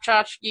 I have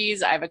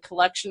tchotchkes. I have a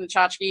collection of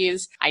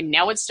tchotchkes. I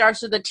know it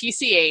starts with a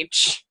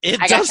TCH.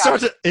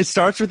 It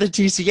starts with a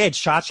TCH.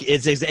 Tchotchke.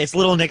 It's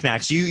little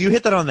knickknacks. You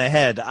hit that on the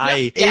head.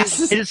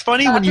 Yes. It is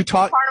funny when you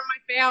talk. Part of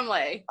my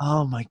family.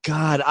 Oh my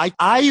God.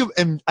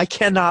 I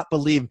cannot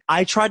believe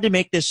I tried to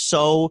make this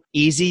so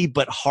easy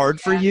but hard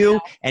for you,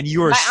 and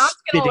you were. My aunt's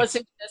gonna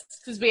listen to this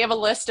because we have a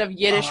list of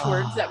Yiddish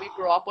words that we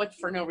grew up with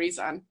for no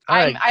reason.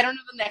 I don't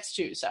know the next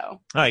 2, so.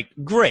 All right,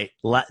 great.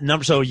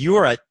 So you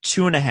are at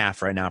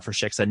 2.5 right now for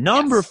Shiksa.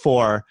 Number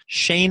 4,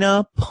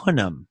 Shana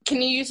Punham.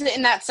 Can you use it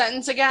in that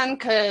sentence again?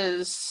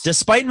 Because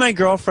despite my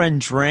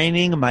girlfriend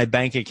draining my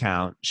bank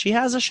account, she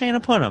has a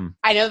Shana Punham.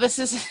 I know this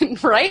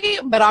isn't right,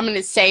 but I'm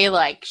gonna say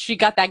like she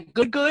got that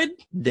good.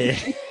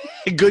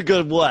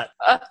 Good what?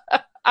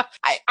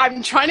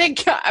 I'm trying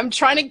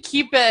to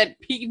keep it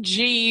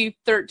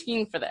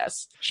PG-13 for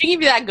this. She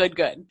gave you that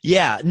good.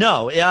 Yeah,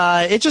 no,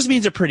 it just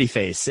means a pretty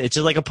face. It's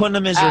just like a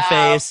Punham is your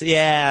face.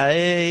 Yeah,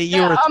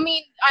 I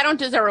mean, I don't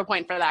deserve a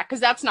point for that because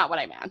that's not what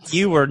I meant.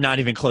 You were not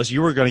even close.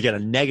 You were going to get a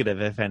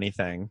negative, if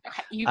anything.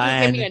 Okay, you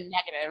can give me a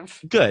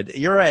negative. Good.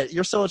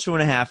 You're still at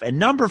 2.5. And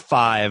number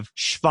 5,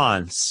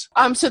 schwanz.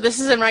 So this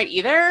isn't right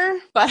either,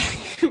 but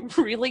I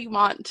really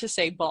want to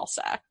say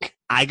ballsack.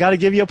 I got to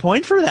give you a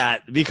point for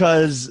that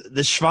because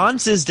the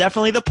schwanz is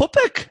definitely the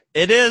pupik.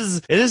 It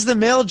is the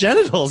male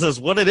genitals is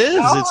what it is.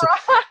 All right.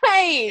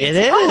 right.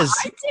 It Oh, is.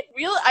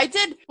 I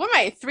did, what am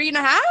I,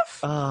 3.5?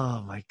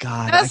 Oh my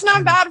God. That's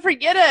not bad for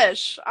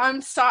Yiddish.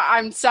 I'm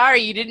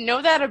sorry you didn't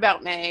know that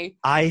about me.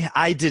 I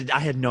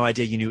had no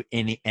idea you knew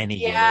any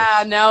Yeah,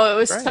 Yiddish. no, it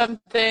was Right.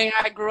 something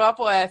I grew up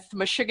with.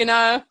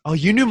 Mashugana. Oh,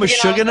 you knew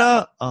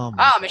Meshuggah? Oh my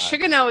God.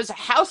 Mashugana was a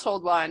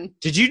household one.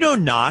 Did you know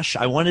nosh?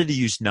 I wanted to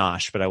use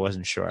nosh, but I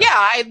wasn't sure.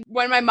 Yeah,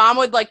 when my mom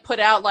would like put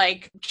out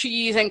like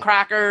cheese and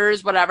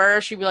crackers,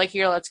 whatever, she'd be like,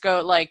 "Here, let's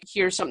go. Like,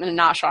 here's something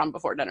to nosh on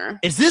before dinner."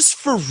 Is this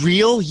for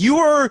real? You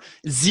are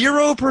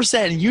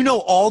 0%. You know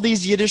all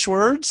these Yiddish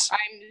words?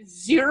 I'm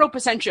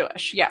 0%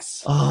 Jewish.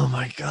 Yes. Oh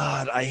my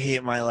God, I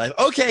hate my life.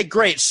 Okay,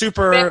 great,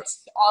 super.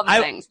 All the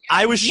things.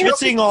 I was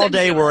schwitzing all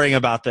day worrying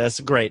about this.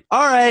 Great.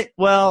 All right.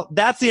 Well,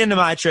 that's the end of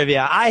my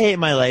trivia. I hate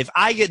my life.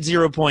 I get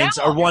 0 points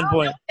or 1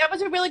 point. That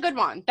was a really good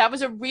one. That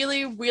was a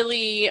really,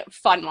 really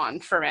fun one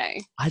for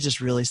me. I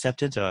just really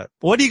stepped into it.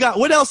 What do you got?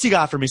 What else you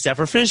got for me, Steph?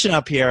 We're finishing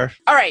up here.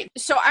 All right.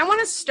 So I want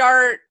to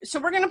start. So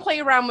we're going to play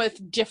around with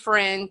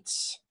different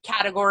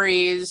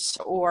categories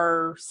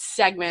or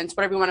segments,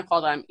 whatever you want to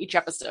call them, each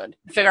episode.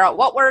 Figure out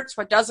what works,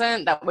 what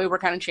doesn't. That way we're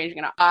kind of changing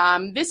it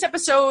up. This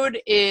episode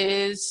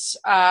is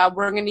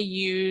we're going to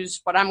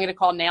use what I'm going to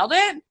call Nailed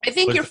It. I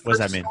think your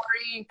first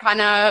story kind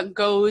of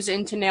goes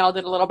into Nailed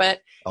It a little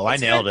bit. Oh, I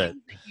nailed it.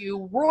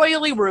 You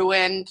royally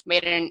ruined,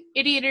 made an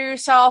idiot of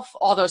yourself,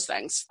 all those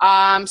things.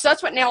 So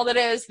that's what Nailed It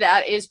is.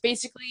 That is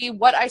basically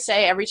what I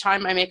say every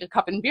time I make a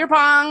cup in beer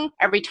pong,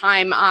 every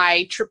time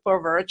I trip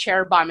over a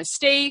chair by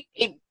mistake.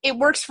 It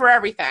works for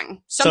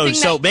everything.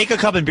 So make a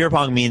cup in beer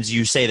pong means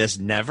you say this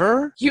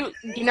never? You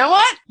know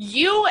what?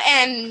 You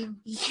and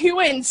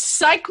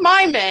Psych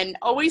Myman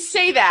always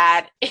say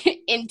that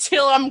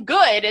until I'm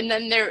good, and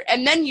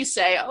then you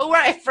say, "Oh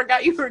right, I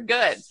forgot you were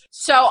good."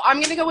 So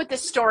I'm gonna go with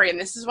this story, and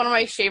this is one of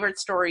my favorite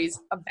stories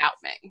about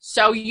me.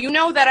 So you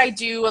know that I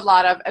do a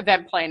lot of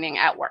event planning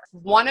at work.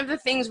 One of the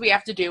things we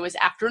have to do is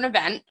after an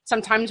event,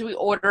 sometimes we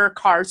order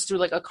cars through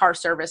like a car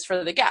service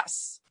for the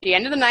guests. At the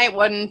end of the night,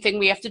 one thing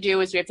we have to do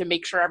is we have to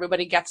make sure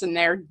everybody gets in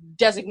their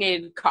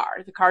designated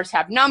car. The cars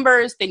have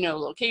numbers, they know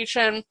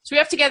location, so we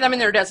have to get them in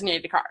their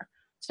designated car.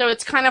 So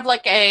it's kind of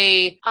like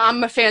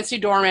I'm a fancy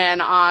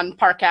doorman on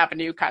Park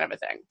Avenue kind of a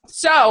thing.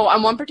 So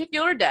on one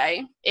particular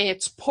day,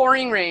 it's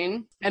pouring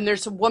rain, and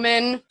there's a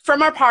woman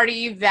from our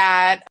party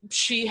that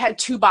she had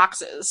 2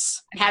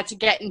 boxes and had to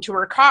get into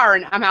her car,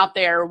 and I'm out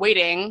there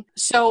waiting.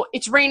 So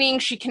it's raining.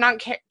 She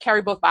cannot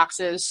carry both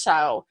boxes.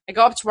 So I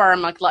go up to her.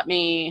 I'm like, let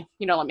me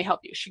help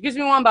you. She gives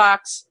me 1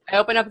 box. I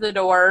open up the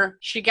door.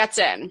 She gets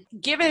in.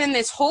 Given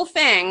this whole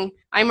thing,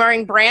 I'm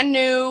wearing brand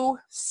new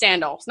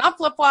sandals, not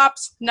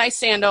flip-flops, nice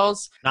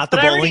sandals. Not the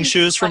bowling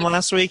shoes from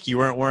last week? You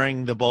weren't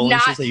wearing the bowling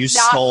shoes that you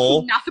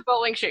stole? Not the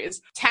bowling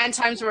shoes. 10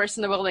 times worse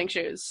than the bowling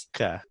shoes.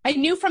 Okay. I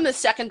knew from the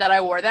second that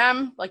I wore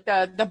them, like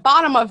the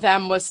bottom of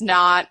them was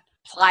not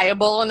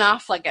pliable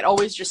enough. Like it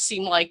always just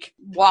seemed like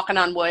walking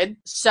on wood.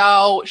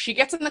 So she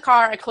gets in the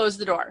car. I close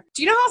the door.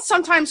 Do you know how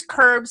sometimes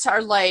curbs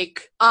are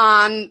like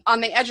on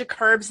the edge of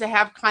curbs, they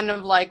have kind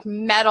of like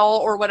metal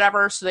or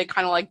whatever, so they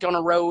kind of like don't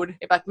erode.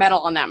 They have like metal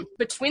on them.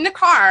 Between the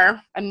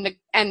car and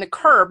the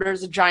curb,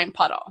 there's a giant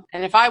puddle.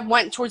 And if I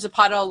went towards the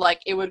puddle,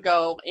 like it would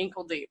go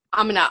ankle deep.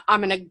 I'm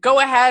gonna go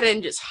ahead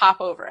and just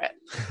hop over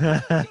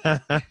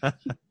it.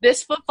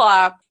 This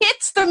flip-flop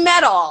hits the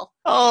metal.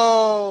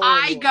 Oh.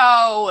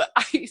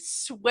 I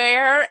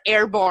swear,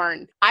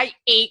 airborne. I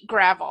ate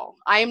gravel.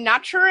 I am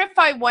not sure if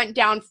I went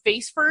down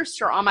face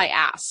first or on my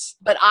ass,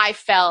 but I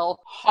fell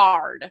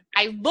hard.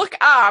 I look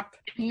up,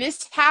 and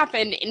this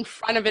happened in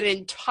front of an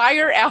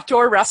entire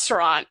outdoor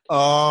restaurant.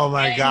 Oh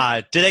my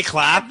God. Did they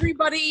clap?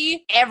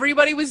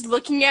 Everybody was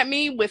looking at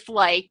me with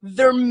like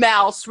their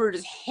mouths were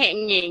just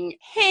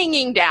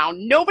hanging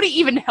down. Nobody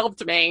even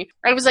helped me.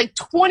 I was like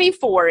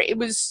 24. It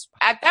was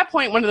at that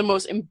point one of the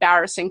most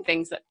embarrassing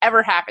things that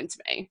ever happened to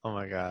me. Oh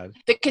my God.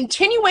 The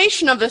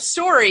continuation of the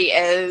story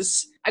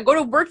is I go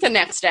to work the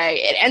next day.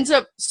 It ends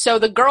up, so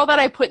the girl that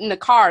I put in the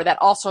car that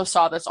also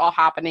saw this all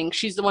happening,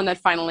 she's the one that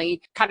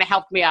finally kind of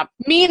helped me up.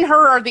 Me and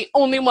her are the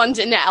only ones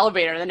in the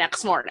elevator the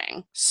next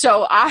morning.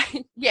 So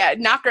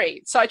not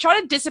great. So I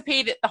try to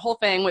dissipate the whole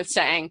thing with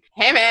saying,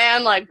 hey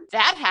man, like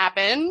that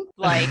happened,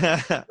 like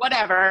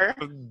whatever.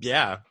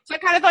 Yeah. So I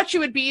kind of thought she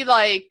would be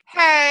like,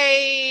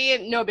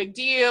 hey, no big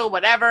deal,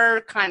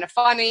 whatever, kind of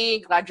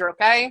funny, glad you're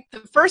okay. The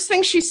first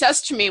thing she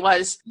says to me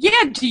was,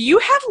 yeah, do you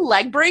have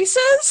leg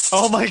braces?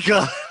 Oh my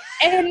God.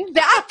 And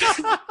that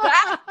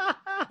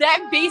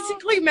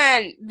basically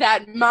meant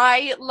that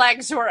my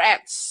legs were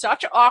at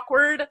such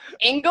awkward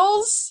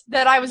angles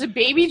that I was a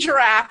baby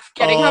giraffe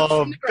getting up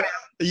from the ground.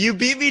 You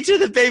beat me to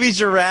the baby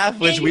giraffe,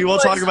 which we will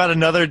talk about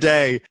another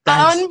day.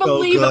 That's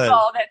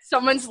unbelievable that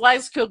someone's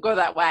legs could go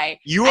that way.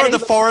 You are the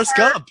Forrest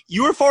Gump.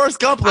 You were Forrest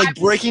Gump, like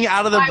breaking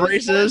out of the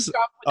braces.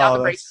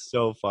 Oh, that's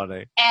so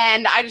funny.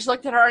 And I just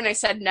looked at her and I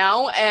said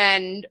no.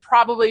 And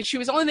probably she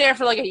was only there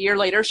for like a year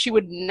later. She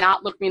would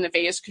not look me in the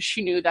face because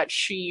she knew that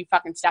she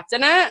fucking stepped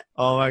in it.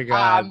 Oh my God.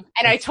 God.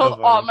 And I told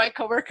all my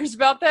coworkers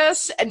about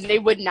this, and they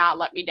would not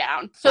let me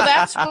down. So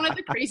that's one of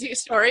the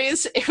craziest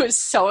stories. It was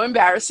so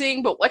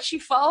embarrassing, but what she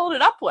followed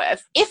it up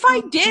with, if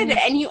I did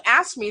and you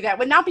asked me, that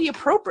would not be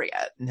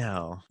appropriate.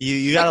 No.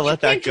 You got to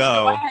let that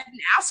go. Go ahead and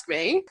ask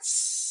me.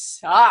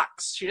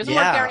 Sucks. She doesn't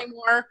work there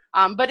anymore.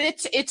 But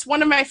it's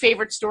one of my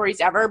favorite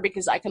stories ever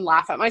because I can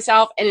laugh at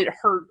myself, and it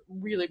hurt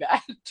really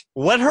bad.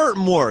 What hurt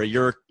more,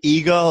 your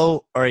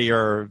ego or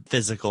your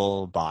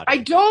physical body? I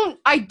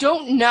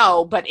don't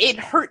know, but it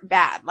hurt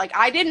bad. Like,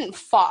 I didn't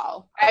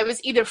fall. I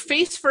was either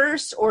face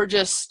first or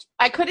just,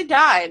 I could have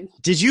died.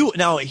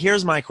 Now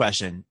here's my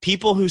question.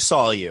 People who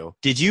saw you,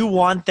 did you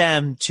want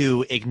them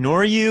to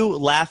ignore you,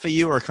 laugh at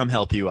you, or come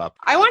help you up?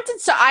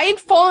 I had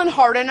fallen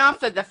hard enough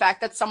that the fact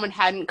that someone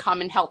hadn't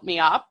come and helped me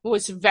up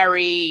was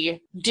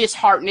very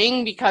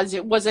disheartening because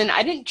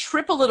I didn't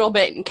trip a little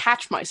bit and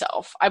catch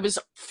myself. I was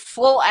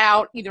full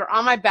out, either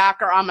on my back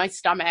or on my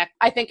stomach.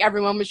 I think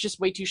everyone was just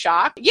way too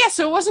shocked. Yeah,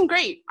 so it wasn't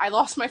great. I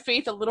lost my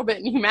faith a little bit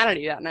in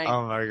humanity that night.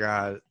 Oh my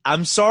God.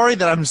 I'm sorry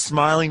that I'm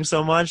smiling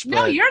so much.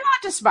 No, you're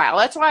not to smile.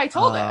 That's why I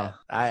told it.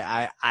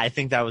 I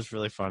think that was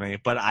really funny,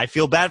 but I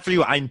feel bad for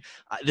you.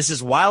 This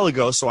is a while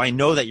ago, so I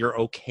know that you're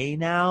okay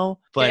now,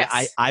 but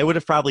yes. I would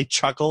have probably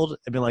chuckled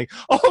and been like,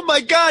 oh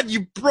my God,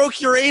 you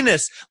broke your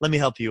anus. Let me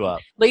help you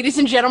up. Ladies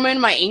and gentlemen,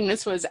 my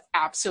anus was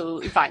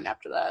absolutely fine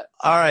after that.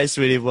 All right,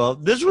 sweetie. Well,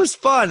 this was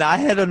fun. I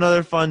had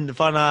another fun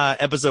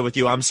episode with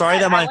you. I'm sorry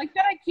that I like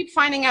that I keep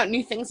finding out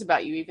new things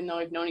about you, even though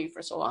I've known you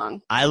for so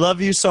long. I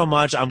love you so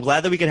much. I'm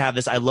glad that we could have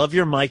this. I love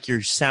your mic.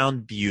 You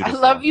sound beautiful. I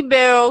love you,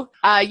 boo.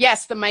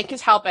 Yes, the mic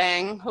is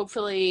helping.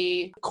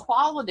 Hopefully,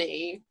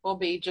 quality will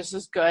be just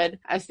as good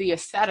as the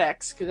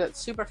aesthetics because it's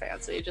super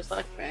fancy, just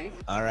like me.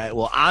 All right.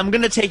 Well, I'm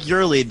going to take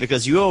your lead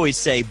because you always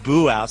say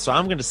boo out, so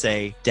I'm going to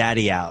say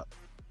daddy out.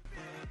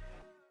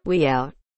 We out.